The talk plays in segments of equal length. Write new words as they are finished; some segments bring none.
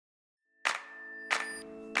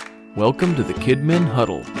Welcome to the Kidmin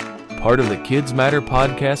Huddle, part of the Kids Matter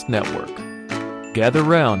Podcast Network. Gather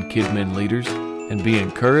round, Kidmin leaders, and be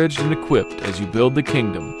encouraged and equipped as you build the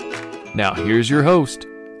kingdom. Now here's your host,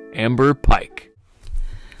 Amber Pike.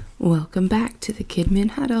 Welcome back to the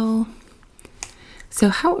Kidmin Huddle. So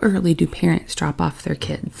how early do parents drop off their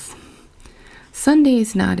kids?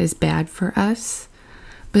 Sunday's not as bad for us,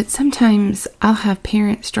 but sometimes I'll have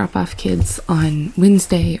parents drop off kids on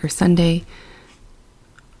Wednesday or Sunday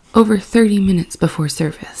over 30 minutes before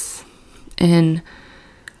service. And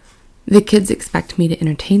the kids expect me to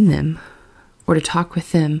entertain them or to talk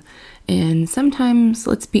with them. And sometimes,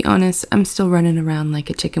 let's be honest, I'm still running around like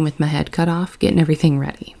a chicken with my head cut off, getting everything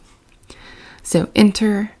ready. So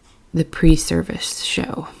enter the pre-service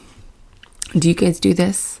show. Do you guys do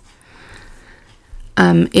this?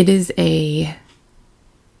 It is a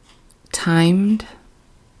timed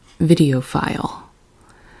video file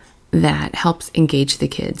that helps engage the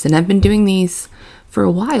kids. And I've been doing these for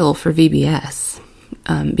a while for VBS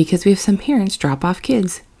because we have some parents drop off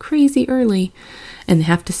kids crazy early and they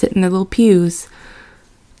have to sit in their little pews.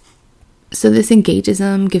 So this engages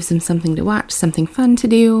them, gives them something to watch, something fun to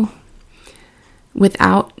do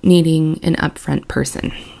without needing an upfront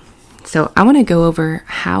person. So I want to go over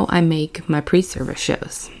how I make my pre-service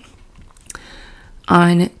shows.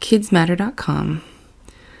 On kidsmatter.com,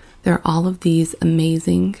 there are all of these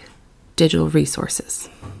amazing digital resources.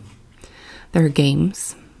 There are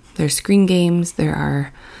games, there are screen games, there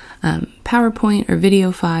are PowerPoint or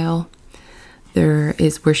video file, there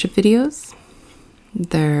is worship videos,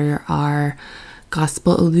 there are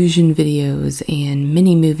gospel illusion videos and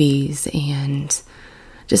mini movies and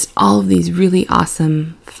just all of these really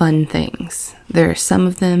awesome, fun things. There are some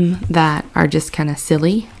of them that are just kind of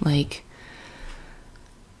silly, like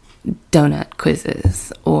donut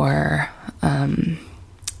quizzes or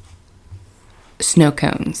snow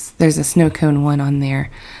cones. There's a snow cone one on there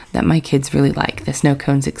that my kids really like. The snow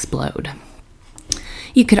cones explode.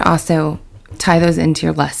 You could also tie those into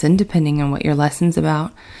your lesson depending on what your lesson's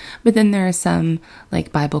about. But then there are some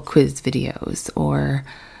like Bible quiz videos or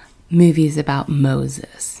movies about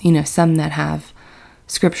Moses, some that have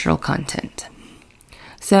scriptural content.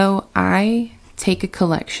 So I take a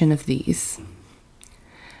collection of these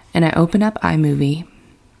and I open up iMovie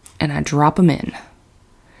and I drop them in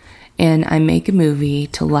and I make a movie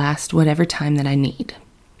to last whatever time that I need.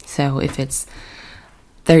 So if it's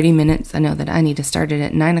 30 minutes, I know that I need to start it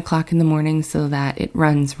at 9 o'clock in the morning so that it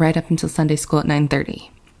runs right up until Sunday school at 9:30.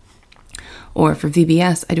 Or for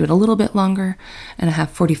VBS, I do it a little bit longer, and I have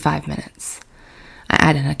 45 minutes. I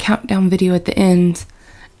add in a countdown video at the end,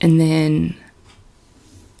 and then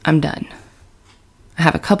I'm done. I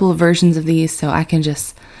have a couple of versions of these, so I can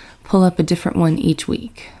just pull up a different one each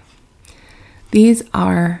week. These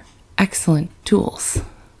are excellent tools.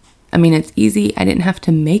 I mean, it's easy. I didn't have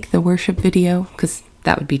to make the worship video, because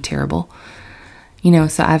that would be terrible.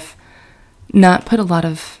 So I've not put a lot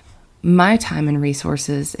of my time and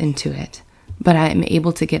resources into it. But I'm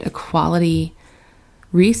able to get a quality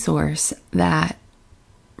resource that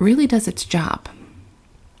really does its job.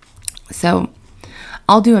 So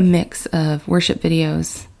I'll do a mix of worship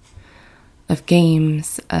videos, of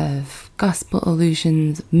games, of gospel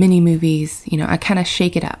illusions, mini movies. I kind of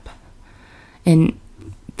shake it up. And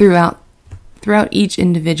throughout each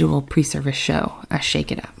individual pre-service show, I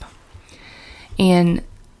shake it up. And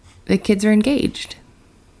the kids are engaged.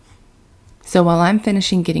 So while I'm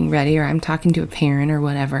finishing getting ready or I'm talking to a parent or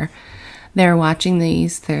whatever, they're watching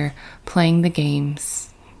these, they're playing the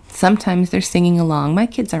games. Sometimes they're singing along. My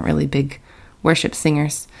kids aren't really big worship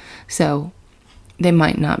singers, so they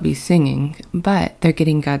might not be singing, but they're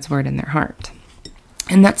getting God's word in their heart.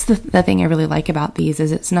 And that's the thing I really like about these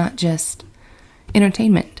is it's not just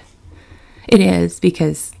entertainment. It is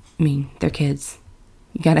because, they're kids.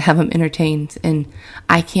 You got to have them entertained, and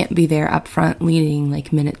I can't be there up front leading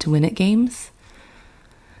like minute to win it games.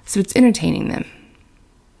 So it's entertaining them,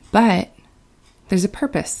 but there's a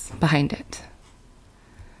purpose behind it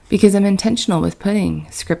because I'm intentional with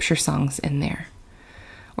putting scripture songs in there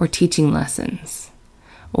or teaching lessons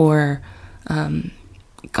or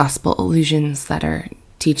gospel illusions that are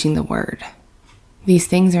teaching the word. These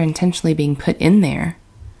things are intentionally being put in there,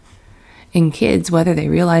 and kids, whether they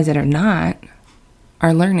realize it or not,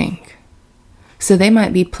 are learning. So they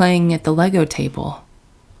might be playing at the Lego table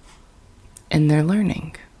and they're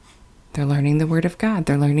learning. They're learning the Word of God.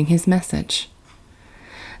 They're learning His message.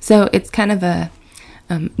 So it's kind of a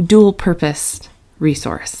dual-purposed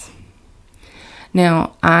resource.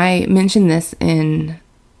 Now, I mentioned this in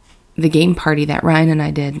the game party that Ryan and I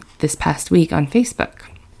did this past week on Facebook.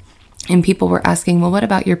 And people were asking, well, what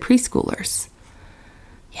about your preschoolers?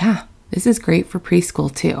 Yeah, this is great for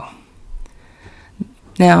preschool too.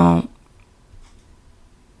 Now,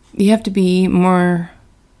 you have to be more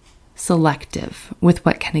selective with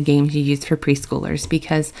what kind of games you use for preschoolers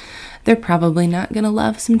because they're probably not going to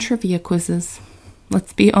love some trivia quizzes.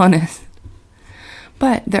 Let's be honest.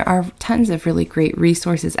 But there are tons of really great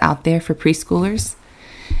resources out there for preschoolers.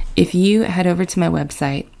 If you head over to my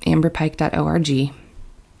website, amberpike.org,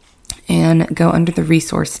 and go under the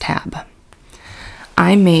resource tab,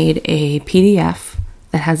 I made a PDF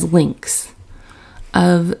that has links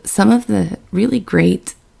of some of the really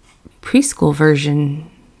great preschool version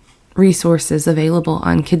resources available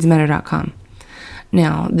on kidsmatter.com.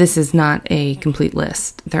 Now, this is not a complete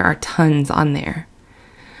list. There are tons on there,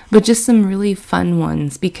 but just some really fun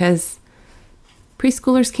ones because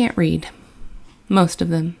preschoolers can't read. Most of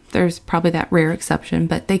them. There's probably that rare exception,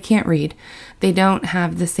 but they can't read. They don't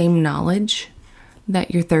have the same knowledge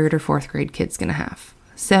that your 3rd or 4th grade kid's going to have.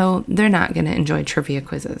 So they're not going to enjoy trivia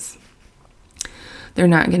quizzes. They're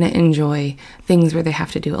not going to enjoy things where they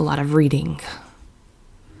have to do a lot of reading.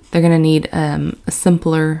 They're going to need a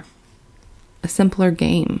simpler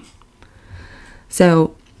game.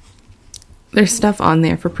 So there's stuff on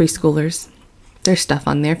there for preschoolers. There's stuff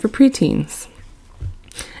on there for preteens.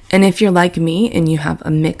 And if you're like me and you have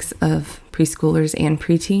a mix of preschoolers and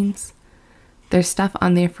preteens, there's stuff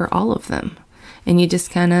on there for all of them. And you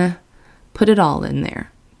just kind of put it all in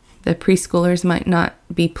there. The preschoolers might not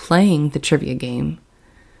be playing the trivia game,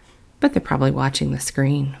 but they're probably watching the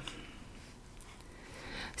screen.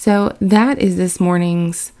 So that is this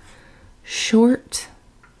morning's short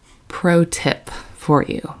pro tip for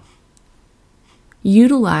you.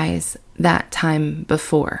 Utilize that time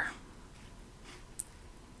before.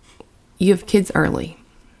 You have kids early,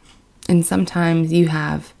 and sometimes you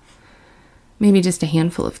have maybe just a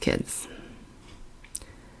handful of kids.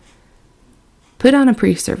 Put on a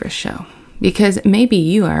pre-service show because maybe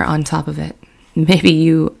you are on top of it. Maybe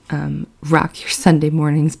you rock your Sunday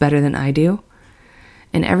mornings better than I do,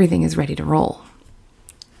 and everything is ready to roll.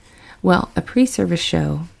 Well, a pre-service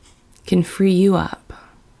show can free you up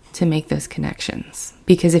to make those connections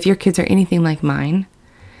because if your kids are anything like mine,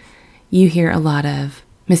 you hear a lot of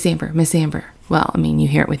Miss Amber, Miss Amber. Well, I mean, you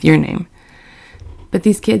hear it with your name. But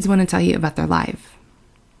these kids want to tell you about their life.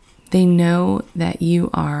 They know that you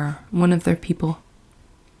are one of their people,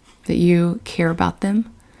 that you care about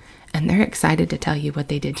them, and they're excited to tell you what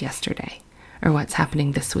they did yesterday or what's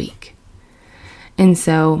happening this week. And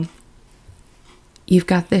so you've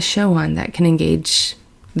got this show on that can engage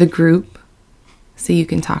the group so you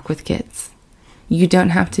can talk with kids. You don't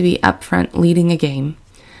have to be up front leading a game.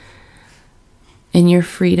 And you're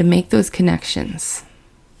free to make those connections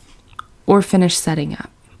or finish setting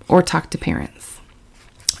up or talk to parents.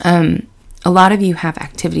 A lot of you have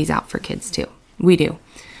activities out for kids too. We do.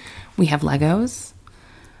 We have Legos.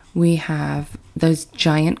 We have those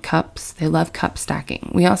giant cups. They love cup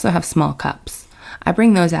stacking. We also have small cups. I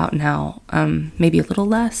bring those out now, maybe a little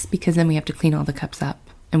less because then we have to clean all the cups up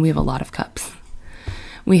and we have a lot of cups.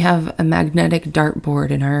 We have a magnetic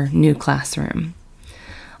dartboard in our new classroom.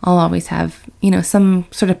 I'll always have, some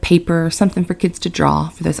sort of paper or something for kids to draw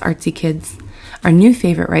for those artsy kids. Our new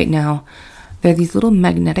favorite right now, they're these little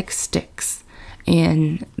magnetic sticks.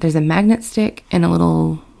 And there's a magnet stick and a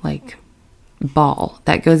little, ball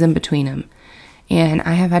that goes in between them. And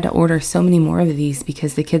I have had to order so many more of these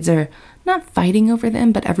because the kids are not fighting over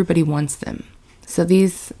them, but everybody wants them. So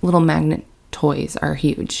these little magnet toys are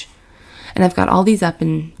huge. And I've got all these up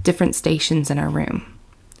in different stations in our room.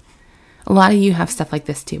 A lot of you have stuff like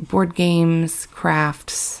this too. Board games,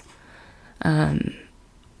 crafts,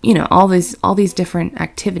 all these different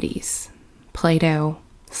activities. Play-Doh,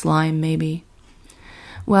 slime maybe.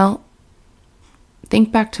 Well,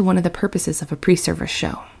 think back to one of the purposes of a pre-service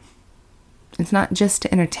show. It's not just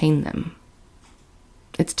to entertain them.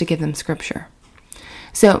 It's to give them scripture.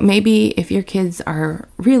 So maybe if your kids are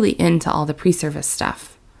really into all the pre-service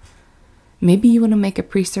stuff, maybe you want to make a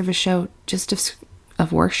pre-service show just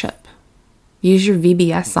of worship. Use your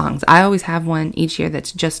VBS songs. I always have one each year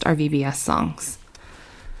that's just our VBS songs.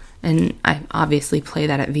 And I obviously play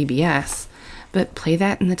that at VBS, but play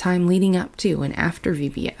that in the time leading up to and after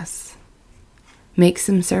VBS. Make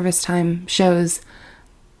some service time shows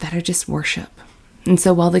that are just worship. And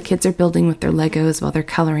so while the kids are building with their Legos, while they're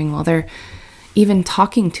coloring, while they're even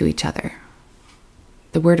talking to each other,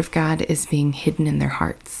 the Word of God is being hidden in their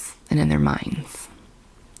hearts and in their minds.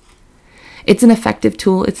 It's an effective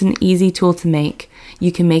tool. It's an easy tool to make.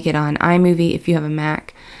 You can make it on iMovie if you have a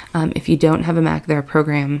Mac. If you don't have a Mac, there are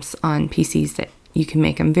programs on PCs that you can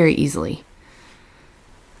make them very easily.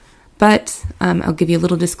 But I'll give you a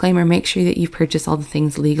little disclaimer. Make sure that you've purchased all the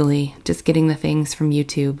things legally. Just getting the things from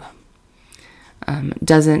YouTube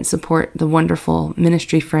doesn't support the wonderful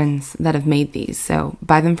ministry friends that have made these. So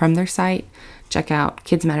buy them from their site. Check out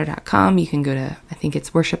kidsmatter.com. You can go to, I think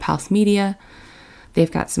it's Worship House Media.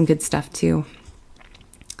 They've got some good stuff too.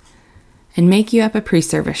 And make you up a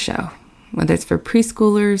pre-service show, whether it's for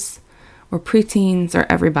preschoolers or preteens or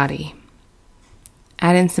everybody.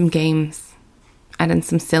 Add in some games, add in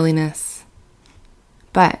some silliness,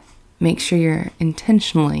 but make sure you're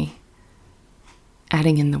intentionally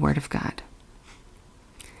adding in the Word of God.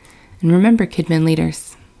 And remember, KidMin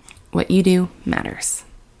leaders, what you do matters.